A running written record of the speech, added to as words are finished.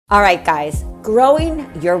All right, guys, growing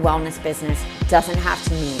your wellness business doesn't have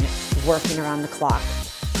to mean working around the clock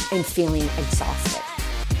and feeling exhausted.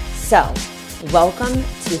 So, welcome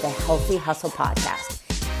to the Healthy Hustle Podcast.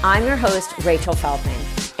 I'm your host, Rachel Feldman,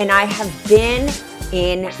 and I have been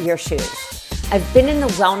in your shoes. I've been in the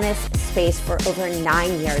wellness space for over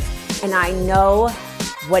 9 years, and I know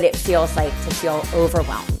what it feels like to feel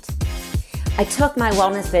overwhelmed. I took my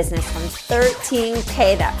wellness business from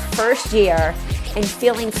 $13K that first year and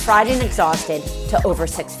feeling fried and exhausted to over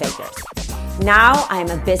six figures. Now I'm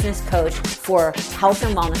a business coach for health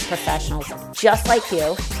and wellness professionals just like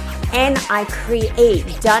you, and I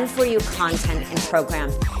create done-for-you content and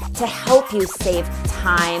programs to help you save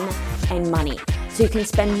time and money so you can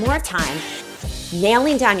spend more time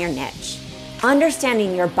nailing down your niche,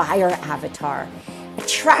 understanding your buyer avatar,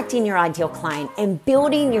 attracting your ideal client, and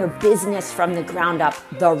building your business from the ground up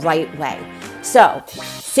the right way. So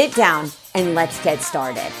sit down and let's get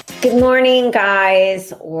started. Good morning,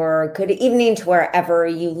 guys, or good evening to wherever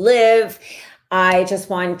you live. I just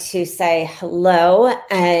want to say hello.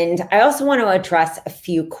 And I also want to address a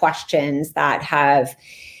few questions that have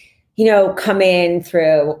come in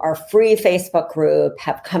through our free Facebook group,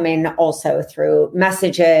 have come in also through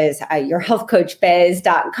messages at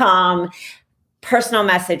yourhealthcoachbiz.com, personal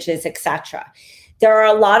messages, etc. There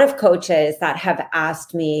are a lot of coaches that have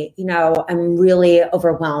asked me, I'm really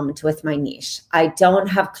overwhelmed with my niche. I don't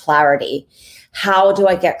have clarity. How do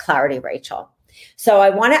I get clarity, Rachel? So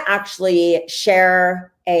I want to actually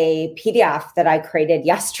share a PDF that I created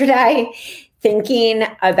yesterday, thinking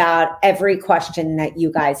about every question that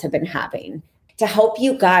you guys have been having to help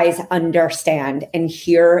you guys understand and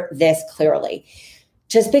hear this clearly.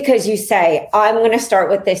 Just because you say, I'm going to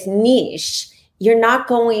start with this niche, you're not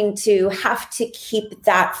going to have to keep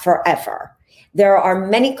that forever. There are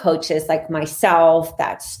many coaches like myself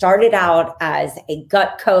that started out as a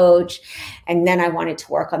gut coach, and then I wanted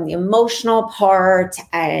to work on the emotional part,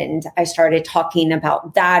 and I started talking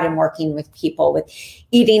about that and working with people with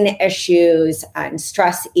eating issues and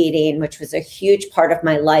stress eating, which was a huge part of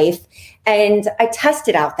my life. And I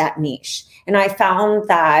tested out that niche, and I found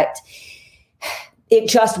that it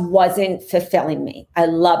just wasn't fulfilling me. I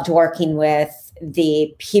loved working with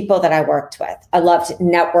the people that I worked with. I loved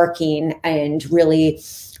networking and really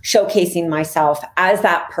showcasing myself as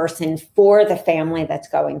that person for the family that's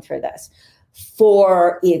going through this,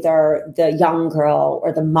 for either the young girl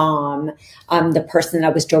or the mom, the person I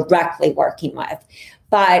was directly working with.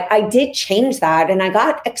 But I did change that, and I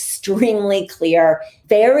got extremely clear,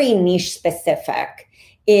 very niche specific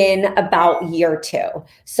in about year 2.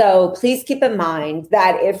 So please keep in mind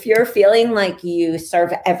that if you're feeling like you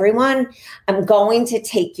serve everyone, I'm going to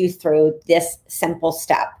take you through this simple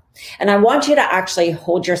step. And I want you to actually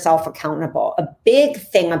hold yourself accountable. A big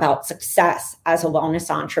thing about success as a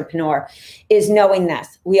wellness entrepreneur is knowing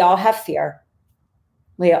this. We all have fear.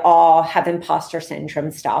 We all have imposter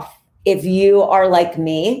syndrome stuff. If you are like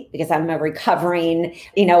me, because I'm a recovering,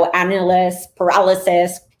 analyst,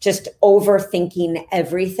 paralysis, just overthinking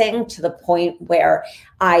everything to the point where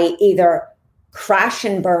I either crash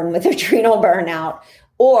and burn with adrenal burnout,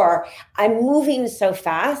 or I'm moving so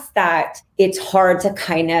fast that it's hard to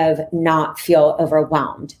kind of not feel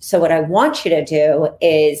overwhelmed. So what I want you to do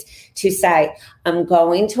is to say, I'm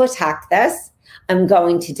going to attack this. I'm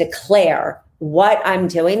going to declare what I'm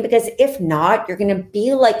doing, because if not, you're going to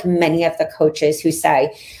be like many of the coaches who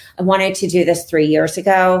say, I wanted to do this 3 years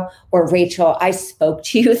ago, or Rachel, I spoke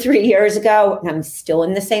to you 3 years ago and I'm still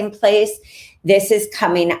in the same place. This is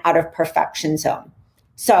coming out of perfection zone.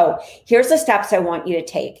 So here's the steps I want you to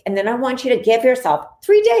take. And then I want you to give yourself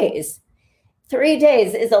 3 days. 3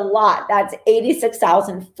 days is a lot. That's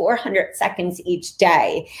 86,400 seconds each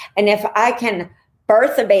day. And if I can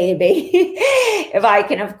birth a baby, if I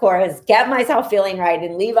can, of course, get myself feeling right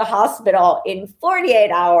and leave a hospital in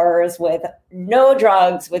 48 hours with no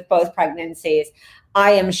drugs with both pregnancies,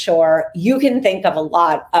 I am sure you can think of a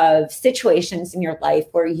lot of situations in your life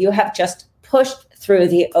where you have just pushed through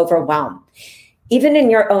the overwhelm, even in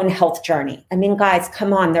your own health journey. I mean, guys,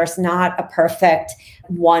 come on, there's not a perfect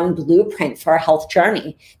one blueprint for a health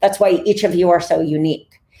journey. That's why each of you are so unique.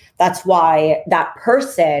 That's why that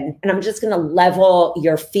person, and I'm just going to level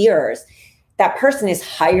your fears, that person is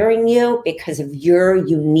hiring you because of your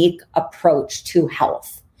unique approach to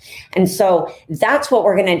health. And so that's what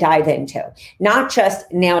we're going to dive into, not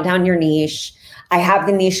just nail down your niche. I have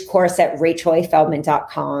the niche course at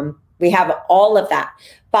rachelafeldman.com. We have all of that.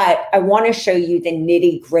 But I want to show you the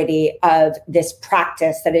nitty gritty of this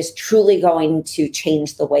practice that is truly going to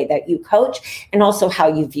change the way that you coach and also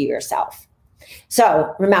how you view yourself.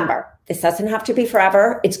 So remember, this doesn't have to be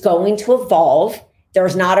forever. It's going to evolve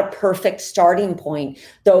There's not a perfect starting point.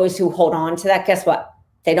 Those who hold on to that, guess what?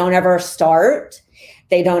 They don't ever start.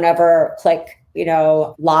 They don't ever click,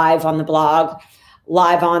 live on the blog,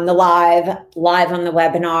 live on the live, live on the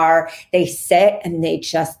webinar. They sit and they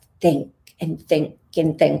just think and think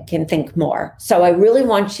and think and think more. So I really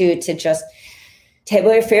want you to just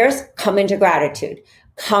table your fears, come into gratitude,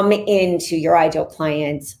 come into your ideal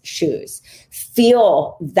client's shoes,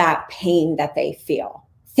 feel that pain that they feel.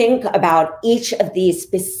 Think about each of these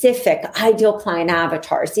specific ideal client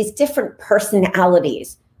avatars, these different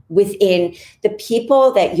personalities within the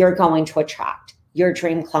people that you're going to attract, your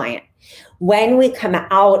dream client. When we come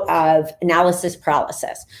out of analysis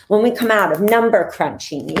paralysis, when we come out of number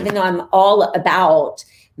crunching, even though I'm all about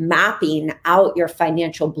mapping out your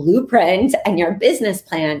financial blueprint and your business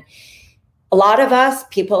plan, a lot of us,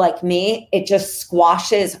 people like me, it just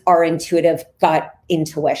squashes our intuitive gut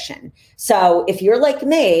intuition. So if you're like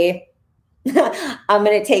me, I'm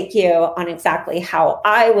going to take you on exactly how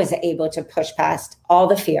I was able to push past all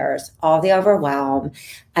the fears, all the overwhelm,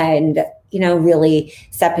 and, really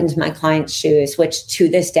step into my client's shoes, which to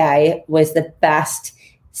this day was the best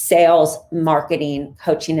sales, marketing,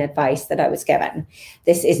 coaching advice that I was given.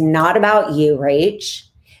 This is not about you, Rach.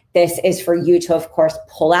 This is for you to, of course,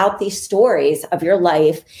 pull out these stories of your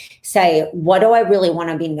life, say, what do I really want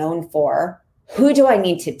to be known for? Who do I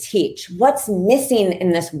need to teach? What's missing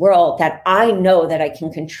in this world that I know that I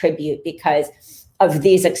can contribute because of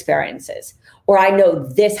these experiences? Or I know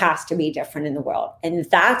this has to be different in the world. And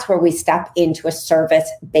that's where we step into a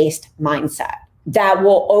service-based mindset that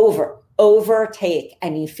will overtake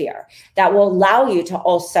any fear, that will allow you to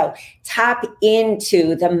also tap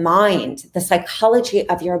into the mind, the psychology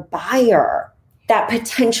of your buyer, that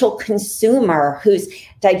potential consumer who's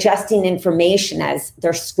digesting information as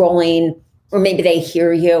they're scrolling, or maybe they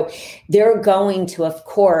hear you. They're going to, of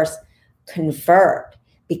course, convert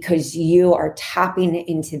because you are tapping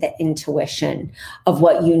into the intuition of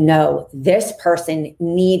what you know this person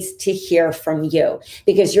needs to hear from you,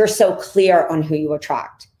 because you're so clear on who you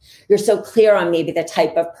attract. You're so clear on maybe the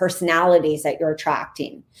type of personalities that you're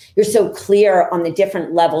attracting. You're so clear on the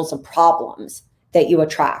different levels of problems that you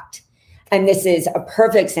attract. And this is a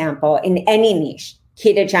perfect example in any niche: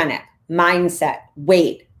 ketogenic, mindset,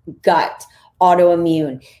 weight, gut,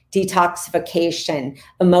 autoimmune, detoxification,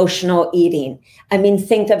 emotional eating. I mean,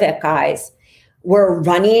 think of it, guys. We're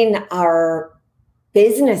running our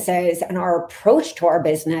businesses and our approach to our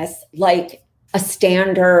business like a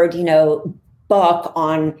standard, book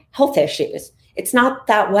on health issues. It's not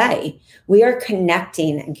that way. We are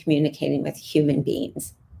connecting and communicating with human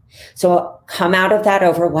beings. So come out of that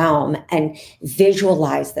overwhelm and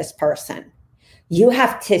visualize this person. You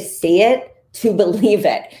have to see it to believe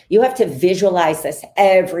it. You have to visualize this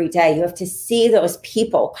every day. You have to see those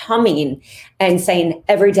people coming and saying,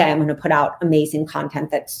 every day I'm going to put out amazing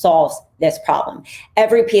content that solves this problem.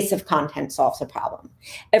 Every piece of content solves a problem.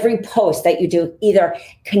 Every post that you do either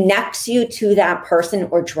connects you to that person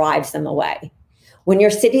or drives them away. When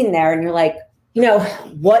you're sitting there and you're like,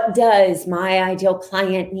 what does my ideal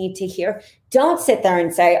client need to hear? Don't sit there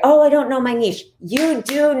and say, oh, I don't know my niche. You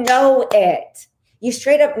do know it. You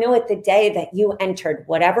straight up knew it the day that you entered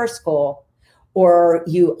whatever school, or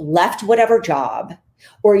you left whatever job,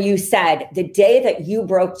 or you said the day that you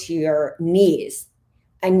broke to your knees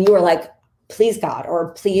and you were like, please God, or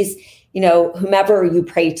please, whomever you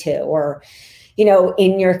pray to, or,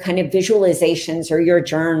 in your kind of visualizations or your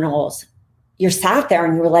journals, you sat there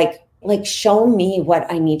and you were like, show me what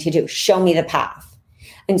I need to do. Show me the path.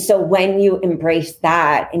 And so when you embrace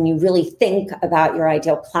that and you really think about your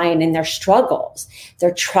ideal client and their struggles,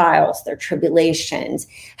 their trials, their tribulations,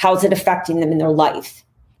 how's it affecting them in their life?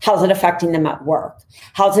 How's it affecting them at work?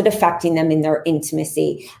 How's it affecting them in their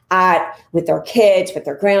intimacy with their kids, with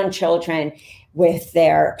their grandchildren, with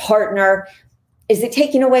their partner? Is it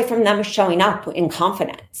taking away from them showing up in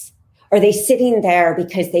confidence? Are they sitting there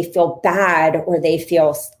because they feel bad or they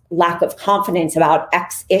feel lack of confidence about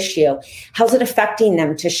X issue? How's it affecting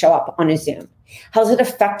them to show up on a Zoom? How's it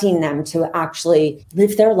affecting them to actually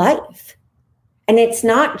live their life? And it's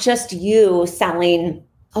not just you selling,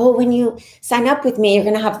 oh, when you sign up with me, you're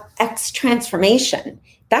going to have X transformation.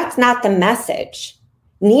 That's not the message.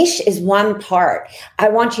 Niche is one part. I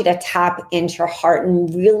want you to tap into your heart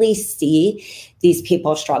and really see these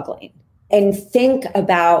people struggling. And think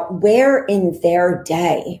about where in their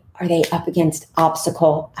day are they up against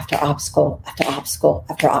obstacle after obstacle after obstacle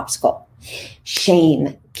after obstacle.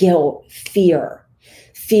 Shame, guilt, fear,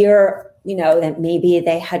 that maybe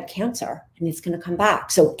they had cancer. and it's going to come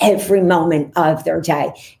back. So every moment of their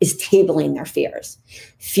day is tabling their fears.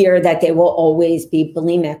 Fear that they will always be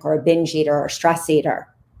bulimic or a binge eater or a stress eater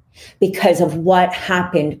because of what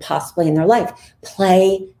happened possibly in their life.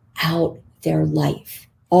 Play out their life.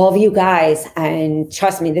 All of you guys, and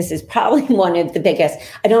trust me, this is probably one of the biggest.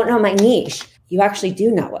 I don't know my niche. You actually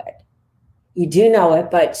do know it. You do know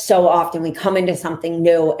it, but so often we come into something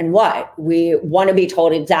new and what? We want to be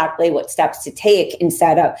told exactly what steps to take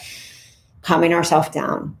instead of calming ourselves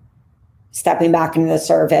down, stepping back into the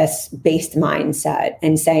service-based mindset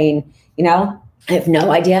and saying, I have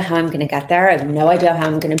no idea how I'm going to get there. I have no idea how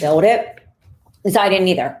I'm going to build it. Because I didn't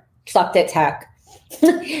either. Sucked at tech,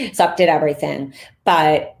 sucked at everything.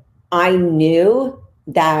 But I knew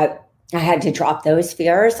that I had to drop those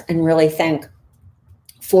fears and really think,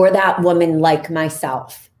 for that woman like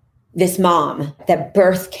myself, this mom that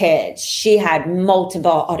birthed kids, she had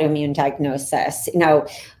multiple autoimmune diagnoses,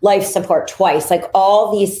 life support twice, like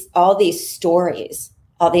all these stories,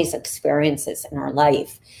 all these experiences in our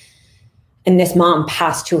life. And this mom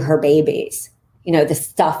passed to her babies, the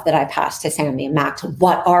stuff that I passed to Sammy and Max.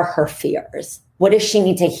 What are her fears? What does she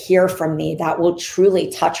need to hear from me that will truly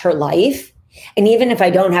touch her life? And even if I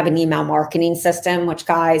don't have an email marketing system, which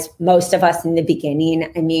guys, most of us in the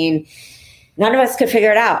beginning, none of us could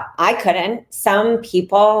figure it out. I couldn't. Some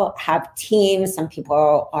people have teams. Some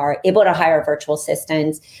people are able to hire virtual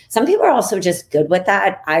assistants. Some people are also just good with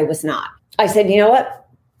that. I was not. I said, you know what?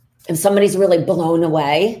 If somebody's really blown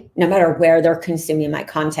away, no matter where they're consuming my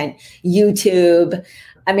content, YouTube,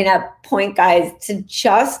 at point, guys, to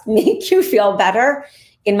just make you feel better,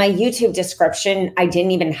 in my YouTube description, I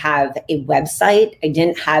didn't even have a website. I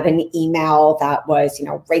didn't have an email that was,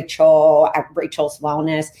 Rachel at Rachel's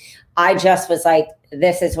Wellness. I just was like,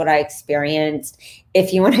 this is what I experienced.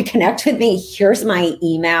 If you want to connect with me, here's my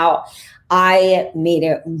email. I made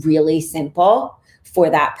it really simple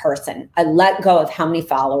for that person. I let go of how many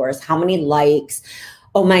followers, how many likes,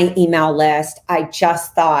 my email list. I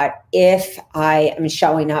just thought, if I am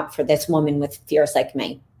showing up for this woman with fears like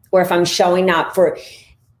me, or if I'm showing up for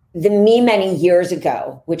the me many years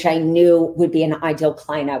ago, which I knew would be an ideal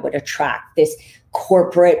client, I would attract this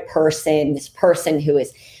corporate person, this person who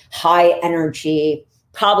is high energy,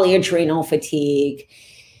 probably adrenal fatigue,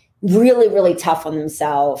 really, really tough on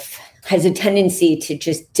themselves, has a tendency to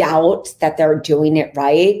just doubt that they're doing it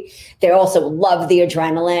right. They also love the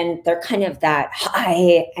adrenaline. They're kind of that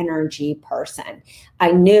high energy person.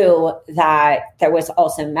 I knew that there was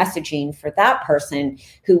also messaging for that person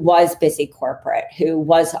who was busy corporate, who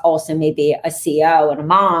was also maybe a CEO and a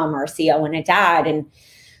mom, or a CEO and a dad, and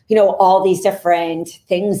all these different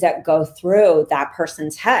things that go through that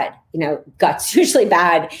person's head. Gut's usually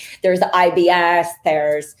bad. There's IBS.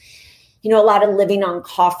 There's a lot of living on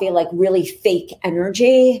coffee, like really fake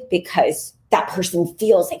energy, because that person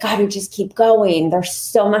feels they got to just keep going. There's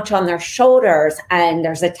so much on their shoulders, and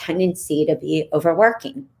there's a tendency to be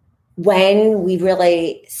overworking. When we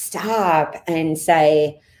really stop and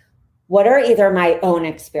say, what are either my own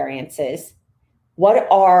experiences? What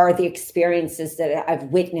are the experiences that I've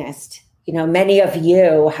witnessed? Many of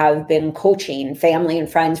you have been coaching family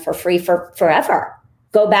and friends for free for forever.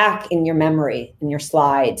 Go back in your memory, in your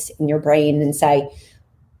slides, in your brain, and say,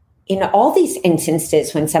 in all these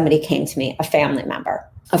instances when somebody came to me, a family member,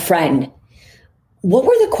 a friend, what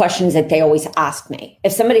were the questions that they always ask me?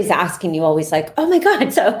 If somebody's asking you always like, oh my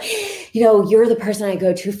God, so, you're the person I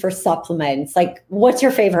go to for supplements. Like, what's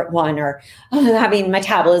your favorite one? Or, oh, I'm having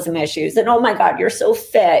metabolism issues. And oh my God, you're so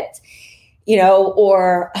fit,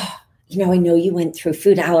 or, I know you went through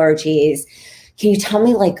food allergies. Can you tell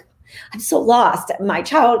me, I'm so lost. My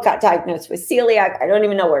child got diagnosed with celiac. I don't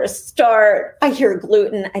even know where to start. I hear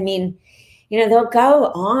gluten. They'll go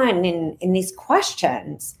on in these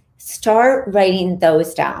questions. Start writing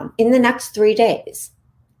those down in the next 3 days.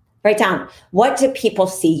 Write down, what do people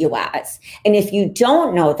see you as? And if you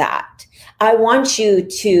don't know that, I want you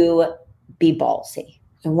to be ballsy.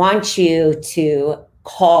 I want you to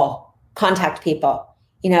contact people.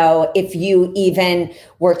 If you even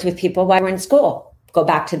worked with people while you were in school, go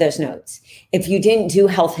back to those notes. If you didn't do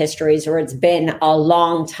health histories, or it's been a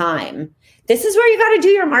long time, this is where you got to do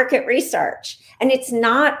your market research. And it's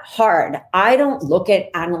not hard. I don't look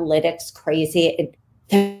at analytics crazy.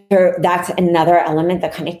 That's another element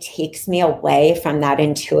that kind of takes me away from that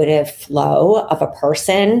intuitive flow of a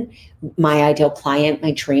person, my ideal client,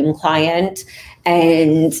 my dream client.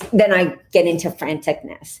 And then I get into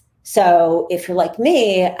franticness. So if you're like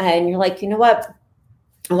me and you're like, you know what?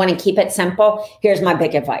 I want to keep it simple. Here's my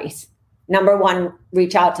big advice. Number one,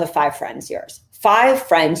 reach out to 5 friends yours. 5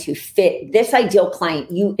 friends who fit this ideal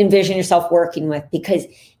client you envision yourself working with, because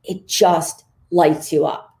it just lights you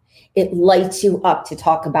up. It lights you up to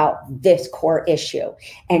talk about this core issue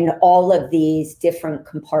and all of these different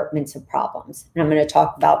compartments of problems. And I'm going to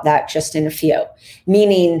talk about that just in a few.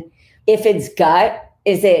 Meaning, if it's gut,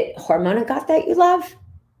 is it hormone and gut that you love?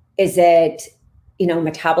 Is it,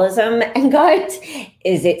 metabolism and gut?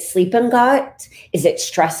 Is it sleep and gut? Is it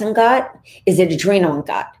stress and gut? Is it adrenal and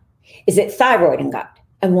gut? Is it thyroid and gut?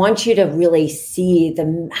 I want you to really see the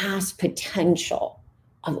mass potential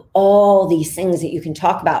of all these things that you can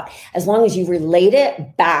talk about, as long as you relate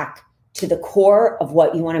it back to the core of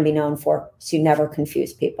what you want to be known for, so you never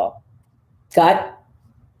confuse people. Gut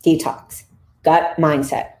detox, gut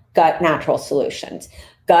mindset, gut natural solutions,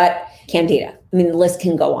 gut candida. I mean, the list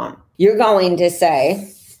can go on. You're going to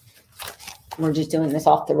say, we're just doing this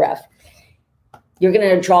off the riff. You're going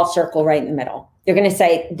to draw a circle right in the middle. You're going to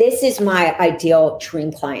say, this is my ideal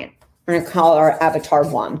dream client. We're going to call our avatar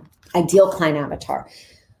 1, ideal client avatar.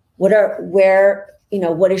 What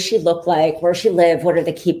does she look like? Where does she live? What are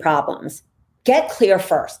the key problems? Get clear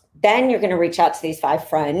first. Then you're going to reach out to these 5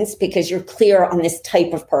 friends, because you're clear on this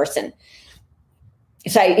type of person.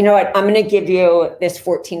 Say, you know what? I'm going to give you this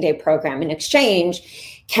 14-day program. In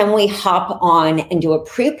exchange, can we hop on and do a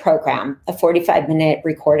pre-program, a 45-minute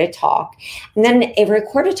recorded talk, and then a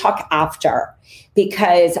recorded talk after?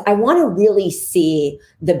 Because I want to really see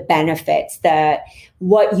the benefits,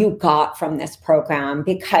 what you got from this program,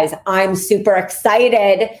 because I'm super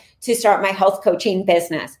excited to start my health coaching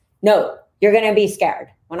business. No, you're going to be scared.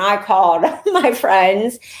 When I called my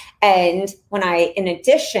friends, and when I, in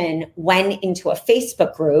addition, went into a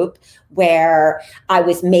Facebook group where I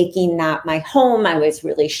was making that my home, I was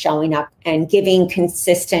really showing up and giving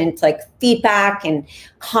consistent feedback and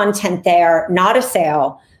content there, not a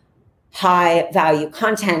sale, high value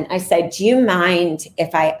content. I said, do you mind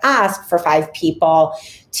if I ask for 5 people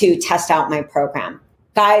to test out my program?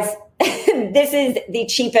 Guys, this is the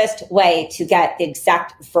cheapest way to get the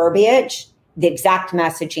exact verbiage, the exact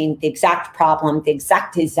messaging, the exact problem, the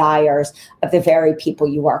exact desires of the very people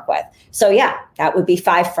you work with. So yeah, that would be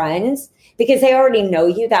 5 friends, because they already know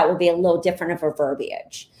you. That would be a little different of a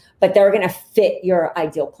verbiage, but they're going to fit your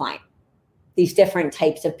ideal client. These different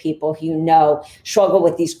types of people who struggle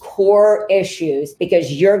with these core issues,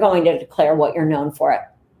 because you're going to declare what you're known for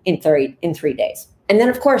in 3 days. And then,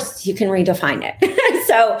 of course, you can redefine it.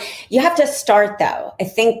 So you have to start, though. I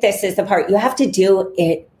think this is the part. You have to do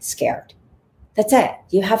it scared. That's it.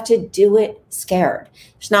 You have to do it scared.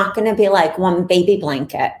 There's not going to be one baby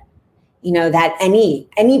blanket, that any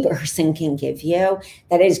person can give you,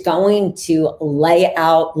 that is going to lay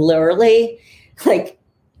out literally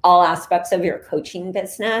all aspects of your coaching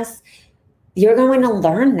business. You're going to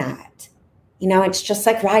learn that. It's just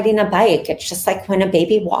like riding a bike. It's just like when a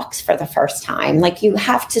baby walks for the first time. You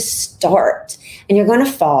have to start, and you're going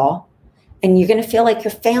to fall. And you're going to feel like you're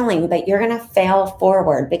failing, but you're going to fail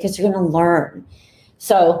forward, because you're going to learn.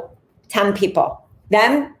 So 10 people.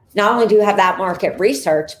 Then not only do you have that market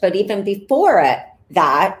research, but even before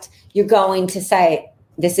that, you're going to say,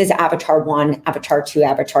 this is avatar 1, avatar 2,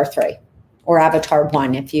 avatar 3, or avatar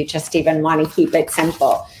 1, if you just even want to keep it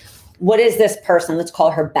simple. What is this person? Let's call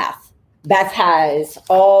her Beth. Beth has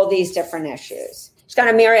all these different issues. She's got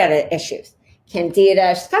a myriad of issues.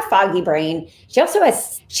 Candida, she's got foggy brain.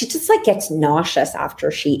 She just gets nauseous after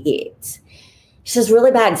she eats. She has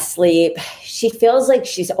really bad sleep. She feels like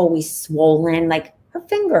she's always swollen, her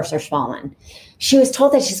fingers are swollen. She was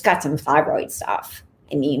told that she's got some thyroid stuff.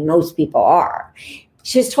 I mean, most people are.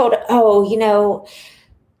 She was told,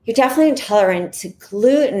 you're definitely intolerant to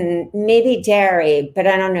gluten, maybe dairy, but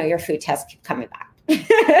I don't know, your food tests keep coming back.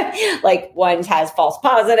 One has false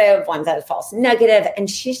positive, one has false negative, and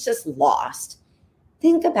she's just lost.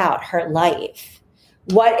 Think about her life.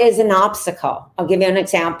 What is an obstacle? I'll give you an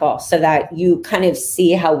example so that you kind of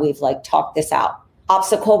see how we've talked this out.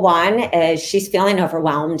 Obstacle 1 is she's feeling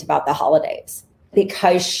overwhelmed about the holidays,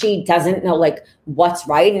 because she doesn't know what's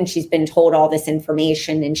right. And she's been told all this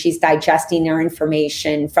information, and she's digesting her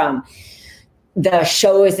information from the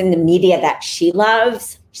shows and the media that she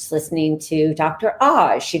loves. She's listening to Dr.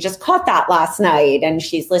 Oz. She just caught that last night, and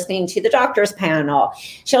she's listening to the doctor's panel.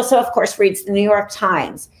 She also, of course, reads the New York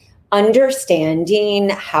Times. Understanding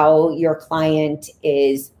how your client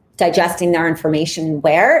is digesting their information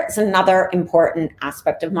where is another important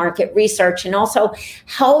aspect of market research, and also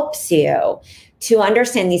helps you to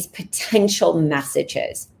understand these potential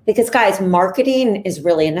messages. Because, guys, marketing is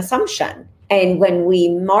really an assumption. And when we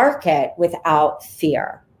market without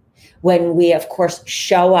fear, when we, of course,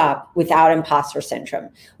 show up without imposter syndrome,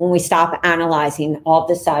 when we stop analyzing, all of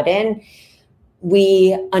a sudden,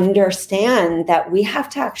 we understand that we have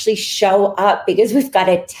to actually show up because we've got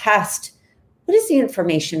to test what is the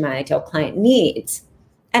information my ideal client needs.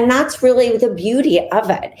 And that's really the beauty of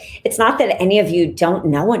it. It's not that any of you don't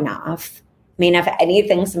know enough. I mean, if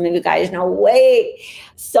anything, some of you guys know way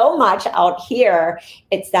so much out here.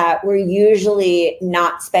 It's that we're usually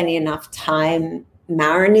not spending enough time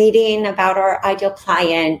marinating about our ideal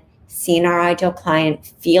client, seeing our ideal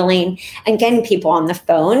client, feeling, and getting people on the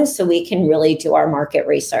phone so we can really do our market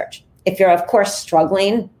research. If you're, of course,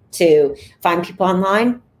 struggling to find people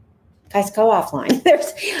online, guys, go offline.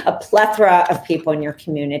 There's a plethora of people in your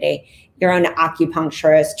community, your own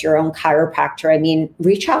acupuncturist, your own chiropractor. I mean,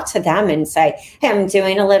 reach out to them and say, hey, I'm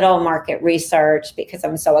doing a little market research because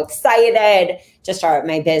I'm so excited to start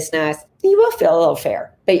my business. You will feel a little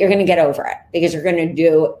fear, but you're going to get over it because you're going to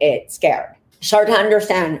do it scared. Start to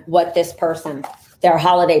understand what this person, their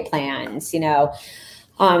holiday plans,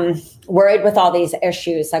 worried with all these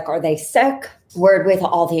issues, like, are they sick? Worried with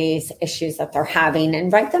all these issues that they're having,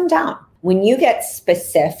 and write them down. When you get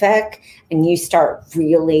specific and you start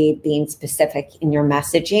really being specific in your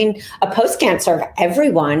messaging, a post can't serve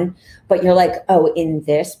everyone, but you're like, oh, in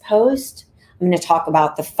this post, I'm going to talk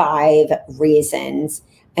about the 5 reasons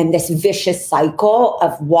and this vicious cycle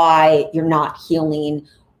of why you're not healing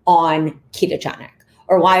on ketogenic,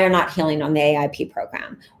 or why you're not healing on the AIP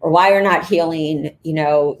program, or why you're not healing,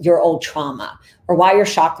 your old trauma, or why your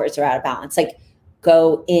chakras are out of balance. Like,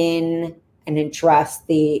 go in and address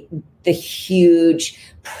the huge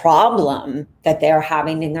problem that they're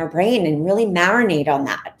having in their brain and really marinate on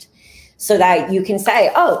that so that you can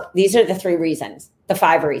say, oh, these are the 3 reasons, the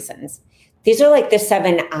 5 reasons. These are like the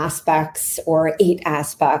 7 aspects or 8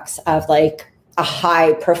 aspects of like a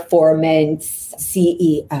high performance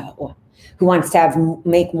CEO who wants to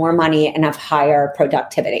make more money and have higher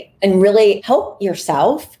productivity, and really help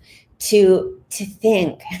yourself to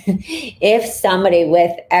think if somebody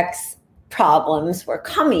with X problems were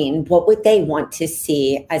coming, what would they want to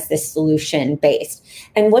see as the solution based?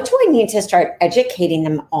 And what do I need to start educating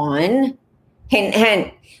them on?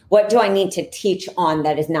 And what do I need to teach on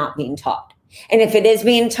that is not being taught? And if it is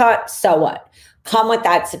being taught, so what? Come with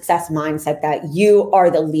that success mindset that you are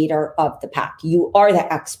the leader of the pack. You are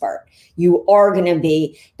the expert. You are going to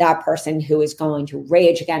be that person who is going to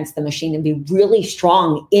rage against the machine and be really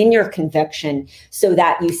strong in your conviction so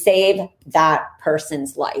that you save that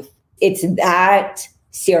person's life. It's that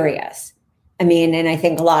serious. I mean, and I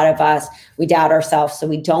think a lot of us, we doubt ourselves, so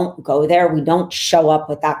we don't go there. We don't show up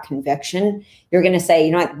with that conviction. You're going to say,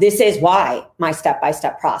 you know what, this is why my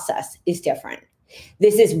step-by-step process is different.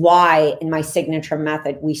 This is why in my signature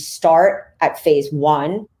method, we start at phase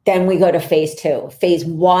 1, then we go to phase 2. Phase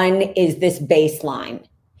 1 is this baseline.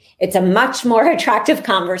 It's a much more attractive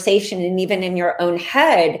conversation. And even in your own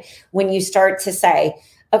head, when you start to say,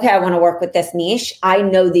 okay, I want to work with this niche. I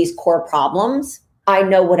know these core problems. I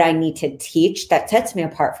know what I need to teach that sets me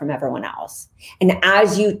apart from everyone else. And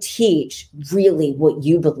as you teach really what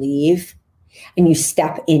you believe, and you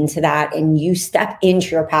step into that and you step into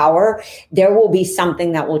your power, there will be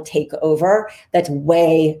something that will take over that's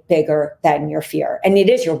way bigger than your fear. And it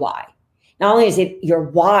is your why. Not only is it your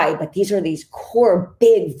why, but these are these core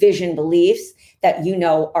big vision beliefs that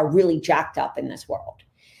are really jacked up in this world.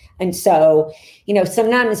 And so,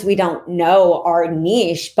 sometimes we don't know our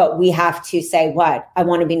niche, but we have to say, what? I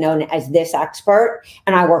want to be known as this expert,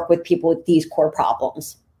 and I work with people with these core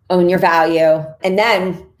problems. Own your value. And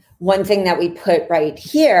then one thing that we put right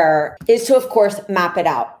here is to, of course, map it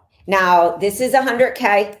out. Now, this is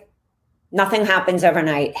 100K. Nothing happens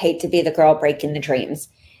overnight. Hate to be the girl breaking the dreams.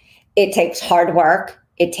 It takes hard work.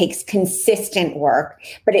 It takes consistent work,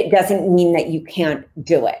 but it doesn't mean that you can't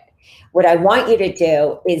do it. What I want you to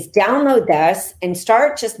do is download this and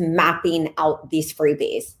start just mapping out these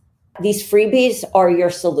freebies. These freebies are your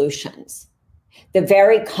solutions. The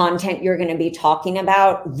very content you're going to be talking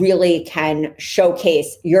about really can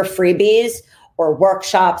showcase your freebies or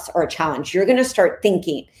workshops or a challenge. You're going to start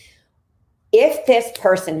thinking, if this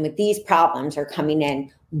person with these problems are coming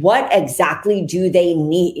in, what exactly do they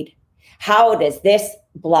need? How does this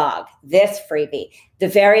blog, this freebie, the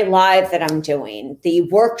very live that I'm doing, the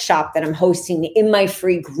workshop that I'm hosting in my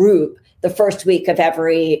free group the first week of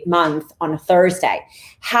every month on a Thursday,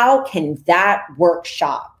 how can that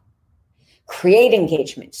workshop create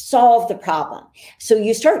engagement, solve the problem? So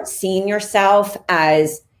you start seeing yourself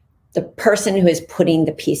as the person who is putting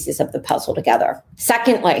the pieces of the puzzle together.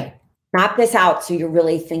 Secondly, map this out so you're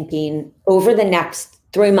really thinking over the next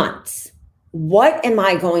 3 months, what am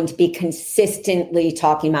I going to be consistently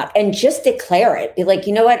talking about? And just declare it. Be like,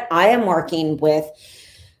 you know what? I am working with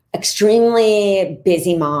extremely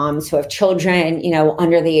busy moms who have children,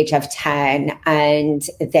 under the age of 10, and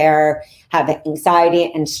they're having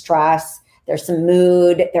anxiety and stress. There's some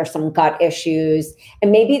mood, there's some gut issues,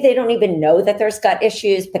 and maybe they don't even know that there's gut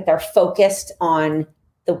issues, but they're focused on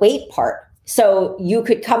the weight part. So you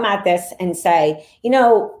could come at this and say,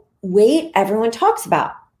 weight everyone talks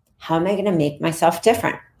about. How am I going to make myself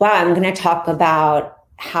different? Well, I'm going to talk about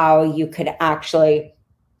how you could actually,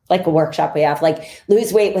 like a workshop we have, like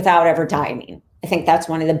lose weight without ever dieting. I think that's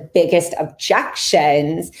one of the biggest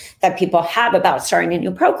objections that people have about starting a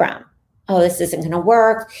new program. Oh, this isn't going to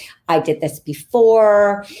work. I did this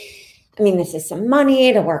before. This is some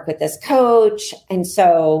money to work with this coach. And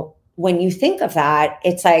so when you think of that,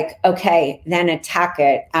 it's like, okay, then attack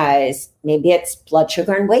it as maybe it's blood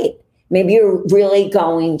sugar and weight. Maybe you're really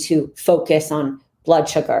going to focus on blood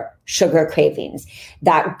sugar cravings,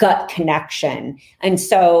 that gut connection. And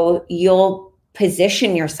so you'll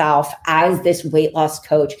position yourself as this weight loss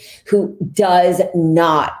coach who does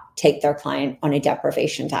not take their client on a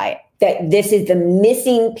deprivation diet. That this is the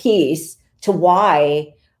missing piece to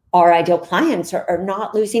why our ideal clients are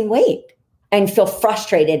not losing weight and feel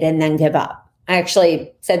frustrated and then give up. I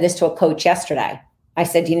actually said this to a coach yesterday. I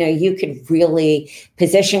said, you could really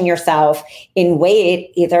position yourself in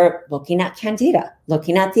weight, either looking at candida,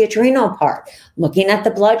 looking at the adrenal part, looking at the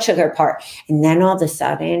blood sugar part. And then all of a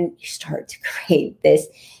sudden you start to create this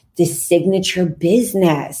signature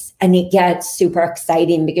business, and it gets super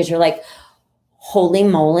exciting because you're like, holy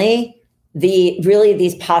moly,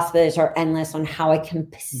 these possibilities are endless on how I can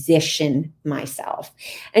position myself.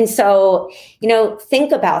 And so,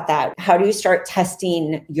 think about that. How do you start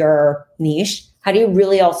testing your niche? How do you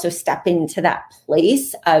really also step into that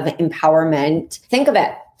place of empowerment? Think of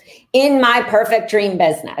it. In my perfect dream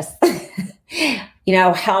business,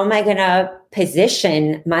 how am I going to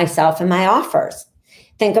position myself and my offers?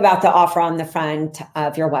 Think about the offer on the front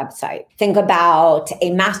of your website. Think about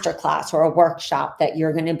a masterclass or a workshop that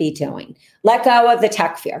you're going to be doing. Let go of the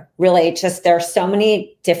tech fear. Really, there's so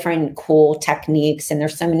many different cool techniques, and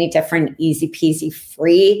there's so many different easy peasy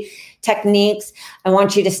free techniques. I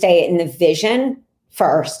want you to stay in the vision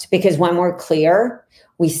first, because when we're clear,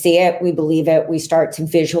 we see it, we believe it, we start to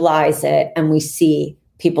visualize it, and we see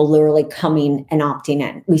people literally coming and opting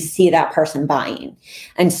in. We see that person buying.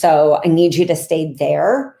 And so I need you to stay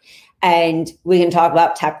there, and we can talk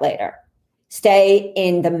about tech later. Stay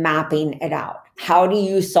in the mapping it out. How do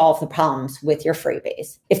you solve the problems with your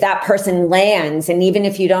freebies? If that person lands, and even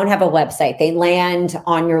if you don't have a website, they land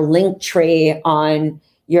on your link tree on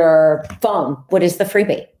your phone, what is the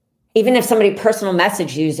freebie? Even if somebody personal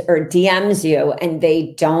messages you or DMs you and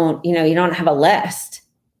they don't, you don't have a list.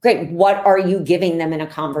 Great. What are you giving them in a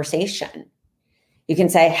conversation? You can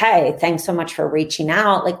say, hey, thanks so much for reaching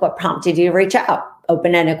out. Like, what prompted you to reach out?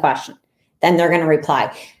 Open-ended question. Then they're going to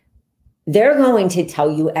reply. They're going to tell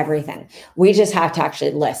you everything. We just have to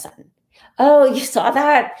actually listen. Oh, you saw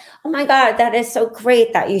that? Oh my God, that is so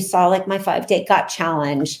great that you saw like my 5-day gut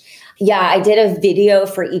challenge. Yeah, I did a video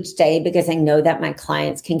for each day because I know that my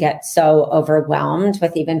clients can get so overwhelmed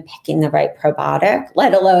with even picking the right probiotic,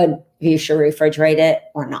 let alone if you should refrigerate it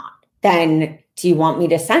or not. Then do you want me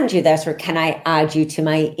to send you this, or can I add you to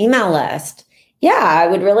my email list? Yeah, I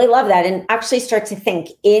would really love that. And actually start to think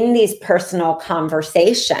in these personal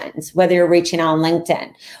conversations, whether you're reaching out on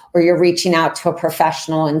LinkedIn or you're reaching out to a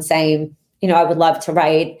professional and saying, I would love to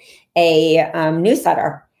write a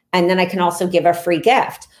newsletter. And then I can also give a free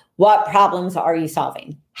gift. What problems are you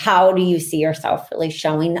solving? How do you see yourself really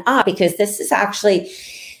showing up? Because this is actually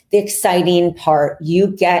the exciting part. You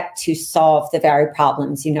get to solve the very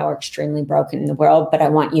problems are extremely broken in the world, but I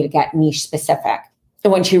want you to get niche specific.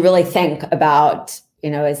 And once you really think about,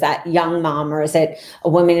 is that young mom, or is it a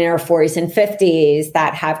woman in her 40s and 50s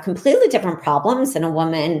that have completely different problems than a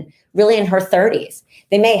woman really in her 30s?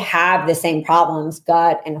 They may have the same problems,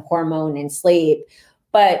 gut and hormone and sleep,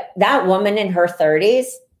 but that woman in her 30s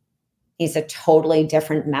is a totally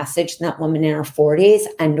different message than that woman in her 40s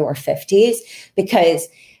and or 50s, because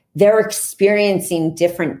they're experiencing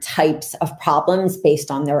different types of problems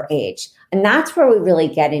based on their age. And that's where we really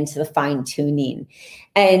get into the fine tuning.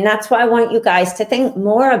 And that's why I want you guys to think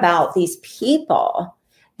more about these people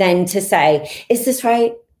than to say, is this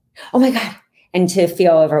right? Oh my God. And to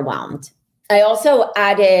feel overwhelmed. I also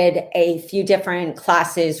added a few different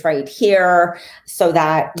classes right here so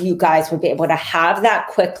that you guys would be able to have that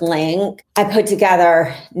quick link. I put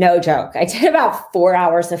together, no joke, I did about 4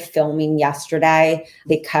 hours of filming yesterday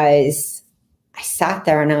because I sat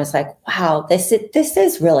there and I was like, wow, this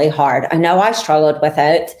is really hard. I know I struggled with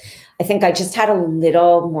it. I think I just had a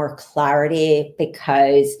little more clarity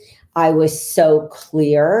because I was so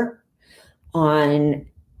clear on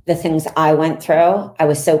the things I went through. I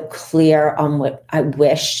was so clear on what I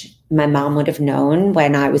wish my mom would have known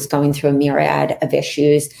when I was going through a myriad of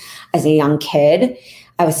issues as a young kid.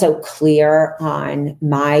 I was so clear on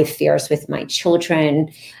my fears with my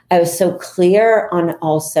children. I was so clear on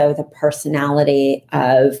also the personality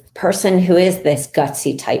of person who is this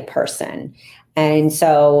gutsy type person. And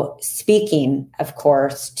so speaking, of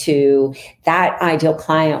course, to that ideal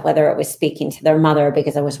client, whether it was speaking to their mother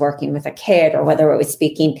because I was working with a kid, or whether it was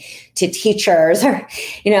speaking to teachers, or,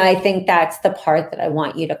 I think that's the part that I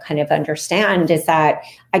want you to kind of understand, is that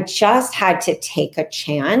I just had to take a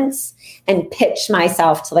chance and pitch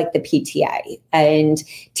myself to like the PTA and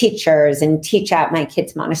teachers and teach at my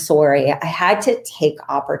kids' Montessori. I had to take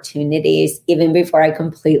opportunities even before I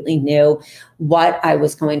completely knew what I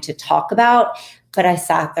was going to talk about. But I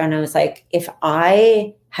sat there and I was like, if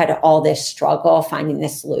I had all this struggle finding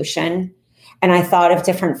this solution, and I thought of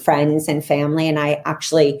different friends and family, and I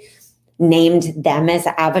actually named them as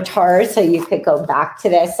avatars. So you could go back to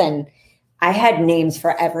this, and I had names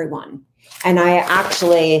for everyone. And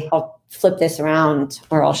I'll flip this around,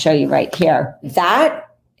 or I'll show you right here. That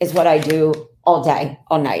is what I do all day,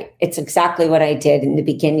 all night. It's exactly what I did in the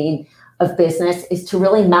beginning of business, is to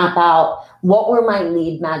really map out what were my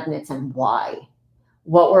lead magnets and why.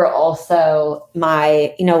 What were also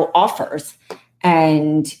my, offers,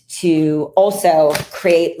 and to also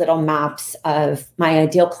create little maps of my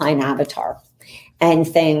ideal client avatar and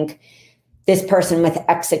think, this person with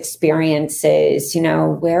X experiences,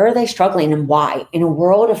 where are they struggling and why? In a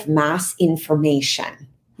world of mass information,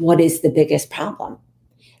 what is the biggest problem?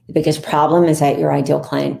 The biggest problem is that your ideal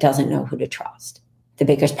client doesn't know who to trust. The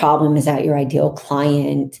biggest problem is that your ideal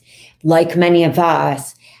client, like many of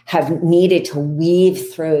us, have needed to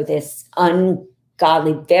weave through this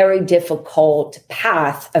ungodly, very difficult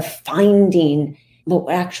path of finding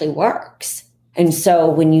what actually works. And so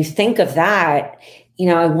when you think of that,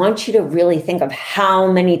 I want you to really think of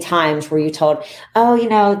how many times were you told,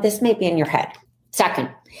 oh, this may be in your head. Second,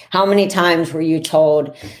 how many times were you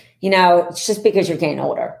told, it's just because you're getting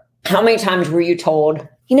older? How many times were you told,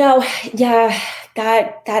 yeah,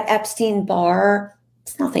 that Epstein Barr,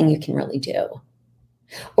 it's nothing you can really do.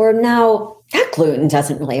 Or no, that gluten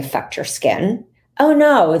doesn't really affect your skin. Oh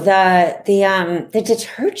no, the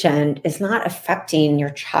detergent is not affecting your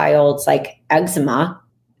child's like eczema.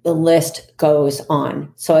 The list goes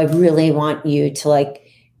on. So I really want you to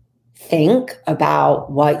think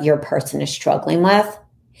about what your person is struggling with.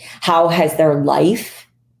 How has their life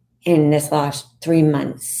in this last 3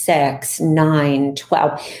 months, 6, 9,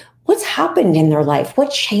 12, what's happened in their life? What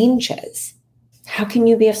changes? How can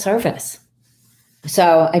you be of service?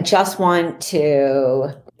 So I just want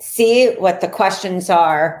to see what the questions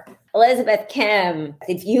are. Elizabeth Kim,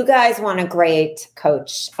 if you guys want a great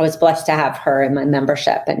coach, I was blessed to have her in my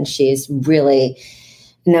membership, and she's really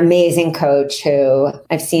an amazing coach who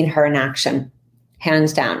I've seen her in action,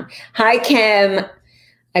 hands down. Hi, Kim.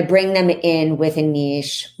 I bring them in with a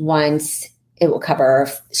niche once. It will cover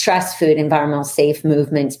stress, food, environmental, safe,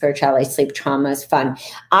 movement, spirituality, sleep, traumas, fun.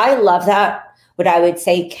 I love that. What I would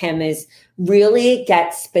say, Kim, is really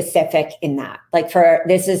get specific in that.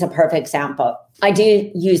 This is a perfect example. I do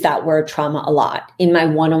use that word trauma a lot. In my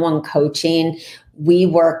one-on-one coaching, we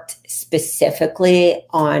worked specifically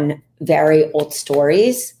on very old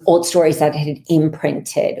stories that had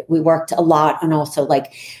imprinted. We worked a lot on also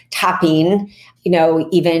tapping,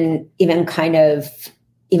 even kind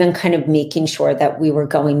of making sure that we were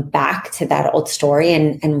going back to that old story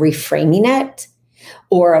and reframing it.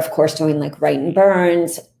 Or of course, doing write and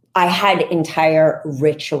burns. I had entire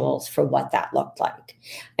rituals for what that looked like.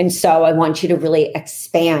 And so I want you to really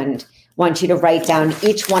expand. I want you to write down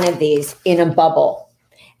each one of these in a bubble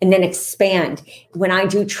and then expand. When I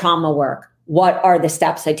do trauma work, what are the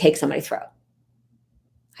steps I take somebody through?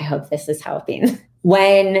 I hope this is helping.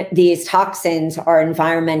 When these toxins are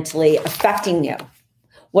environmentally affecting you,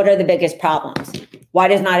 what are the biggest problems? Why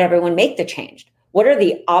does not everyone make the change? What are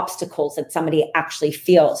the obstacles that somebody actually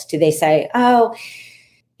feels? Do they say, oh,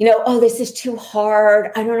 this is too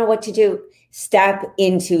hard. I don't know what to do. Step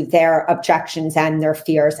into their objections and their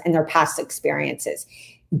fears and their past experiences.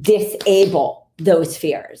 Disable those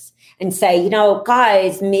fears and say,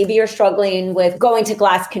 guys, maybe you're struggling with going to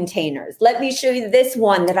glass containers. Let me show you this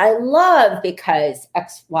one that I love because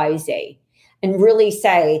X, Y, Z. And really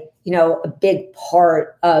say, a big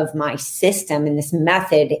part of my system and this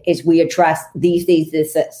method is we address these.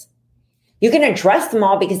 You can address them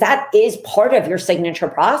all because that is part of your signature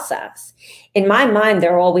process. In my mind,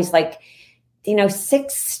 they're always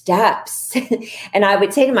 6 steps. And I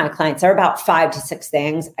would say to my clients, there are about 5 to 6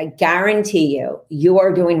 things. I guarantee you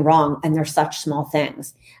are doing wrong. And they're such small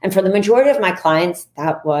things. And for the majority of my clients,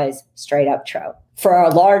 that was straight up true. For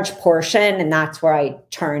a large portion, and that's where I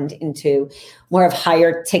turned into more of high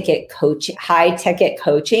ticket coaching,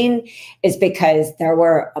 is because there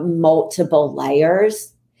were multiple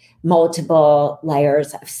layers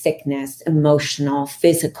of sickness, emotional,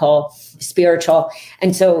 physical, spiritual.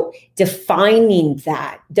 And so defining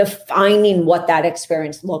what that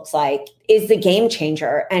experience looks like is the game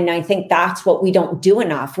changer. And I think that's what we don't do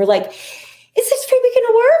enough. We're like, is this freebie going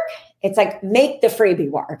to work? It's like, make the freebie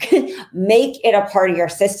work. Make it a part of your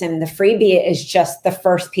system. The freebie is just the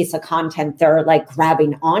first piece of content they're like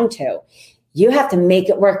grabbing onto. You have to make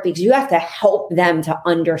it work because you have to help them to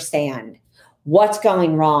understand what's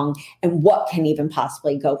going wrong and what can even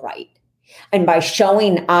possibly go right. And by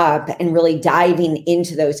showing up and really diving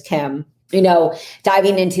into those, Kim,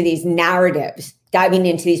 diving into these narratives, diving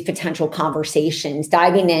into these potential conversations,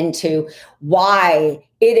 diving into why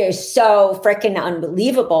it is so freaking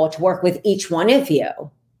unbelievable to work with each one of you.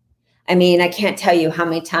 I mean, I can't tell you how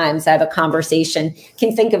many times I have a conversation,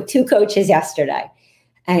 can think of 2 coaches yesterday.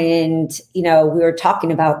 And, we were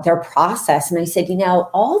talking about their process. And I said,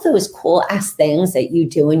 all those cool ass things that you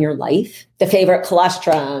do in your life, the favorite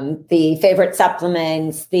colostrum, the favorite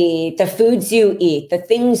supplements, the foods you eat, the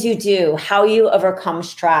things you do, how you overcome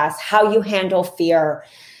stress, how you handle fear,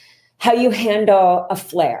 how you handle a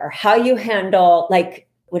flare, how you handle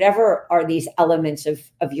whatever are these elements of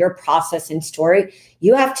your process and story,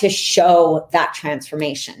 you have to show that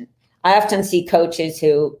transformation. I often see coaches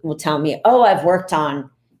who will tell me, oh, I've worked on,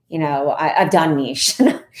 I've done niche.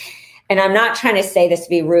 And I'm not trying to say this to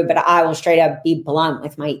be rude, but I will straight up be blunt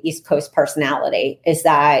with my East Coast personality, is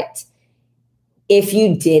that if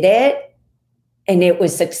you did it and it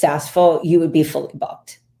was successful, you would be fully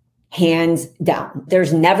booked. Hands down.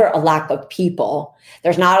 There's never a lack of people.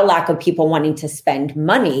 There's not a lack of people wanting to spend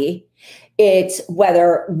money. It's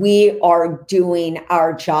whether we are doing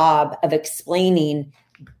our job of explaining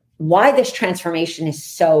why this transformation is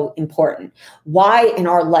so important, why in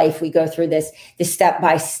our life we go through this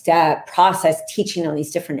step-by-step process, teaching on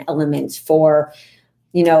these different elements for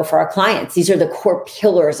our clients. These are the core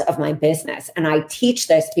pillars of my business. And I teach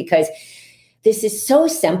this because this is so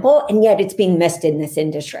simple, and yet it's being missed in this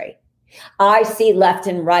industry. I see left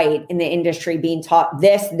and right in the industry being taught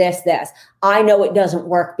this. I know it doesn't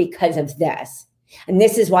work because of this. And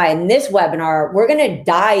this is why in this webinar, we're going to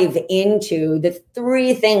dive into the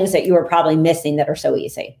 3 things that you are probably missing that are so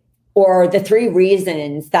easy, or the 3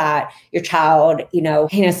 reasons that your child,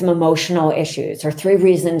 has some emotional issues, or 3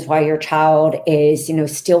 reasons why your child is,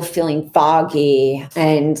 still feeling foggy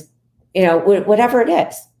and, whatever it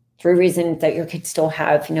is. 3 reasons that your kids still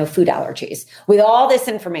have, food allergies. With all this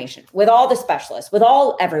information, with all the specialists, with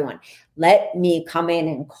everyone, let me come in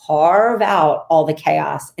and carve out all the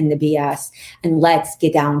chaos and the BS, and let's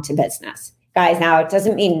get down to business. Guys, now it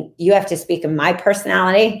doesn't mean you have to speak in my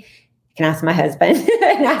personality. You can ask my husband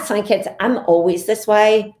and ask my kids. I'm always this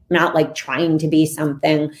way. I'm not trying to be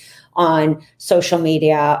something on social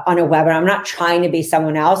media, on a webinar. I'm not trying to be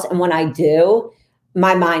someone else. And when I do,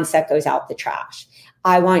 my mindset goes out the trash.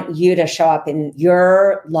 I want you to show up in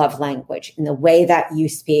your love language, in the way that you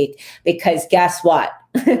speak, because guess what?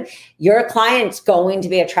 Your client's going to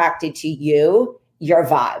be attracted to you, your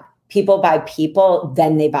vibe. People buy people,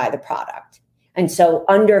 then they buy the product. And so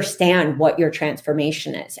understand what your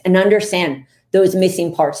transformation is and understand those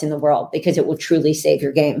missing parts in the world, because it will truly save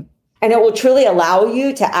your game. And it will truly allow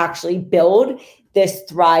you to actually build this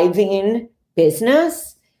thriving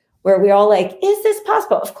business where we're all like, is this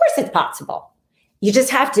possible? Of course it's possible. You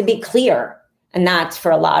just have to be clear. And that's,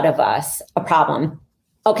 for a lot of us, a problem.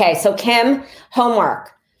 Okay, so Kim,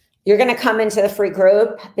 homework. You're going to come into the free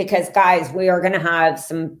group because, guys, we are going to have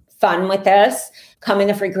some fun with this. Come in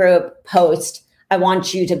the free group, post. I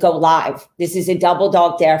want you to go live. This is a double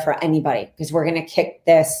dog dare for anybody, because we're going to kick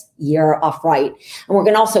this year off right. And we're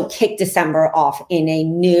going to also kick December off in a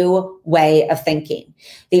new way of thinking.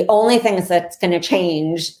 The only thing that's going to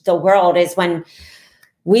change the world is when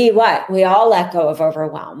we all let go of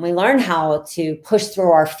overwhelm. We learn how to push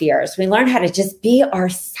through our fears. We learn how to just be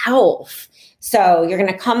ourselves. So you're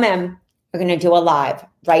going to come in, we're going to do a live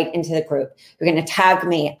right into the group. You're going to tag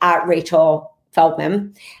me at Rachel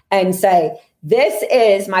Feldman and say, this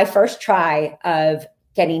is my first try of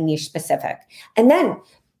getting niche specific. And then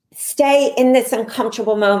stay in this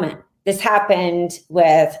uncomfortable moment. This happened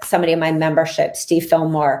with somebody in my membership, Steve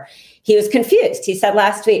Fillmore. He was confused. He said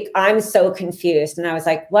last week, I'm so confused. And I was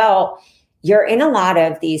like, well, you're in a lot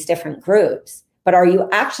of these different groups, but are you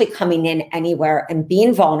actually coming in anywhere and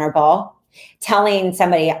being vulnerable, telling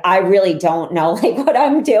somebody, I really don't know like what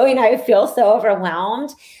I'm doing. I feel so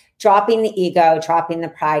overwhelmed, dropping the ego, dropping the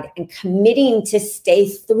pride, and committing to stay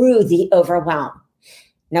through the overwhelm.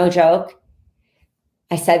 No joke.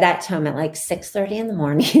 I said that to him at like 6:30 in the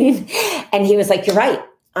morning. And he was like, you're right.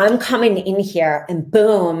 I'm coming in here, and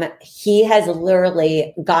boom, he has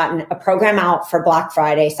literally gotten a program out for Black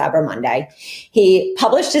Friday, Cyber Monday. He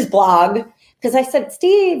published his blog because I said,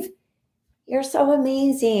 Steve, you're so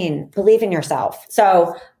amazing. Believe in yourself.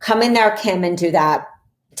 So come in there, Kim, and do that.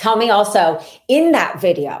 Tell me also in that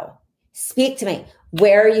video, speak to me.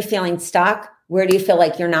 Where are you feeling stuck? Where do you feel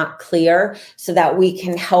like you're not clear, so that we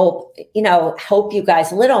can help you guys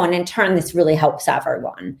a little. And in turn, this really helps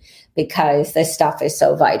everyone because this stuff is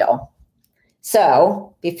so vital.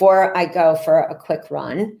 So before I go for a quick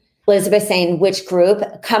run, Elizabeth saying, which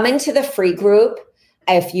group? Come into the free group.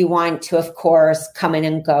 If you want to, of course, come in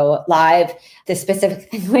and go live. The specific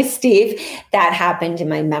thing with Steve, that happened in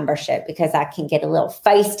my membership because that can get a little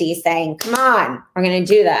feisty saying, come on, we're going to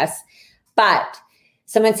do this. But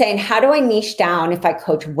someone saying, how do I niche down if I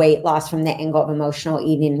coach weight loss from the angle of emotional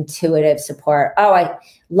eating, intuitive support? Oh, I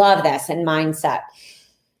love this, and mindset.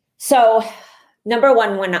 So number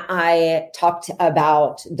one, when I talked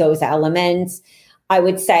about those elements, I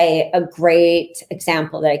would say a great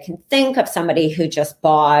example that I can think of somebody who just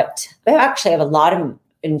bought, I actually have a lot of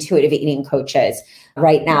intuitive eating coaches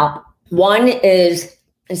right now. One is,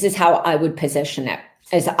 this is how I would position it,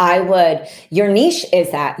 is your niche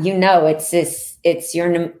is that, it's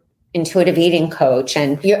your intuitive eating coach.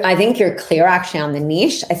 And I think you're clear actually on the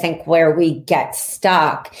niche. I think where we get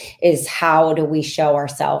stuck is how do we show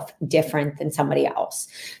ourselves different than somebody else?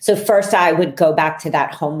 So first I would go back to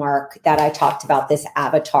that homework that I talked about, this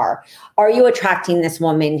avatar. Are you attracting this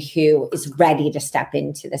woman who is ready to step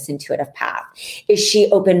into this intuitive path? Is she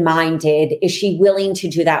open-minded? Is she willing to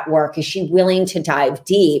do that work? Is she willing to dive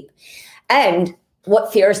deep? And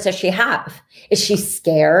what fears does she have? Is she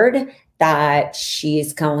scared that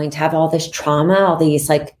she's going to have all this trauma, all these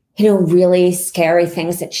really scary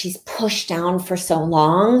things that she's pushed down for so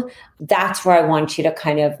long? That's where I want you to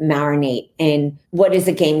kind of marinate in what is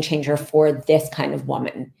a game changer for this kind of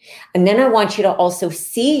woman. And then I want you to also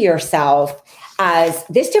see yourself as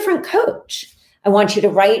this different coach. I want you to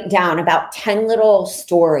write down about 10 little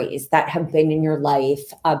stories that have been in your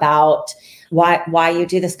life about why you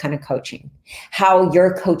do this kind of coaching, how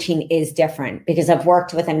your coaching is different, because I've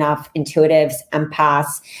worked with enough intuitives,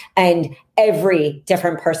 empaths, and every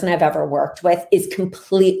different person I've ever worked with is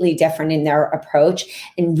completely different in their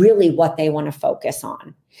approach and really what they want to focus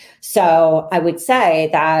on. So I would say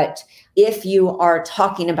that if you are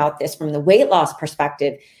talking about this from the weight loss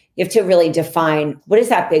perspective, you have to really define what is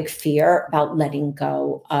that big fear about letting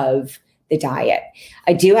go of the diet.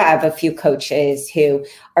 I do have a few coaches who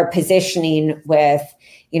are positioning with,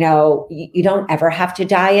 you don't ever have to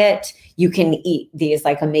diet. You can eat these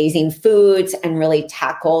amazing foods and really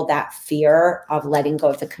tackle that fear of letting go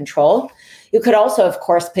of the control. You could also, of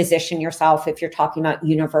course, position yourself if you're talking about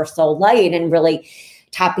universal light and really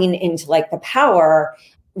tapping into the power,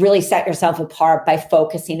 really set yourself apart by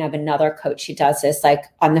focusing on another coach who does this,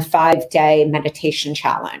 on the 5-day meditation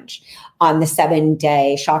challenge, on the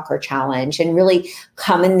 7-day chakra challenge, and really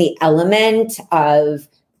come in the element of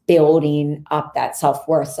building up that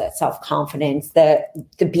self-worth, that self-confidence, the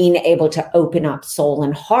being able to open up soul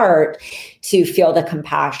and heart to feel the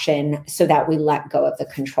compassion so that we let go of the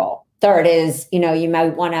control. Third is, you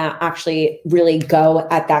might want to actually really go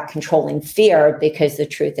at that controlling fear, because the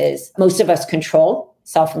truth is most of us control,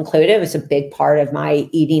 self-included. It was a big part of my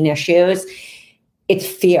eating issues. It's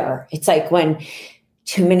fear. It's when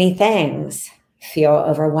too many things feel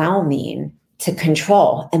overwhelming to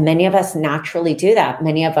control. And many of us naturally do that.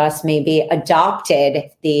 Many of us maybe adopted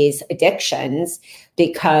these addictions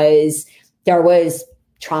because there was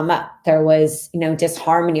trauma, there was,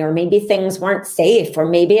 disharmony, or maybe things weren't safe, or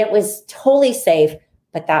maybe it was totally safe,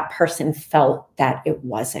 but that person felt that it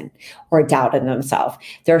wasn't, or doubted themselves.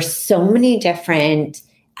 There are so many different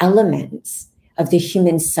elements of the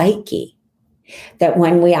human psyche that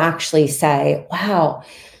when we actually say, wow,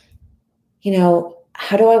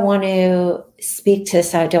 how do I want to speak to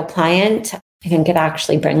this ideal client? I think it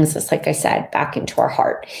actually brings us, like I said, back into our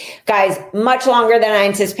heart. Guys, much longer than I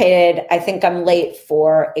anticipated. I think I'm late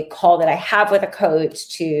for a call that I have with a coach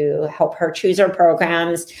to help her choose her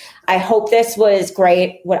programs. I hope this was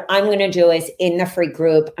great. What I'm going to do is in the free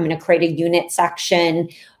group, I'm going to create a unit section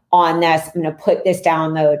on this. I'm going to put this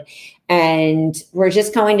download, and we're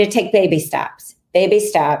just going to take baby steps, baby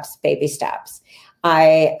steps, baby steps.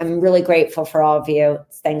 I am really grateful for all of you.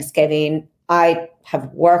 It's Thanksgiving. I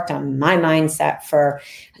have worked on my mindset for,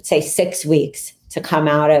 I'd say, 6 weeks to come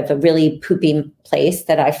out of a really poopy place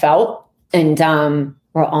that I felt. And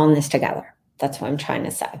we're all in this together. That's what I'm trying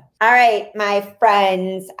to say. All right, my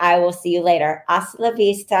friends, I will see you later. Hasta la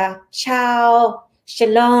vista. Ciao.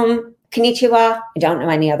 Shalom. Konnichiwa. I don't know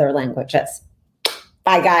any other languages.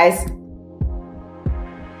 Bye, guys.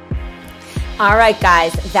 All right,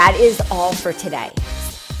 guys, that is all for today.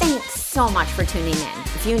 Thanks so much for tuning in.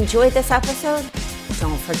 If you enjoyed this episode,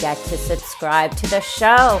 don't forget to subscribe to the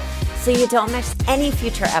show so you don't miss any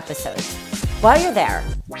future episodes. While you're there,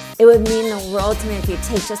 it would mean the world to me if you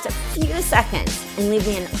take just a few seconds and leave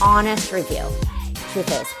me an honest review.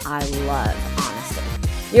 Truth is, I love honesty.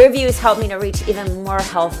 Your reviews help me to reach even more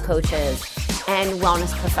health coaches and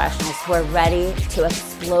wellness professionals who are ready to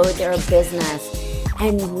explode their business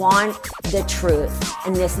and want the truth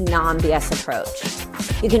in this non-BS approach.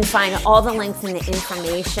 You can find all the links and the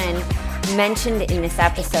information mentioned in this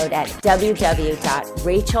episode at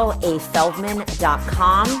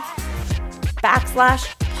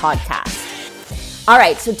www.rachelafeldman.com/podcast. All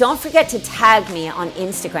right, so don't forget to tag me on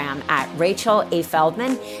Instagram at Rachel A.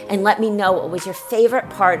 Feldman and let me know what was your favorite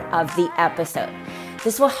part of the episode.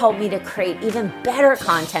 This will help me to create even better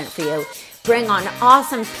content for you, bring on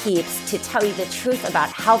awesome peeps to tell you the truth about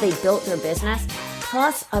how they built their business,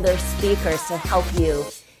 plus other speakers to help you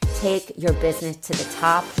take your business to the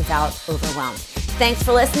top without overwhelm. Thanks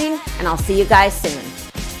for listening, and I'll see you guys soon.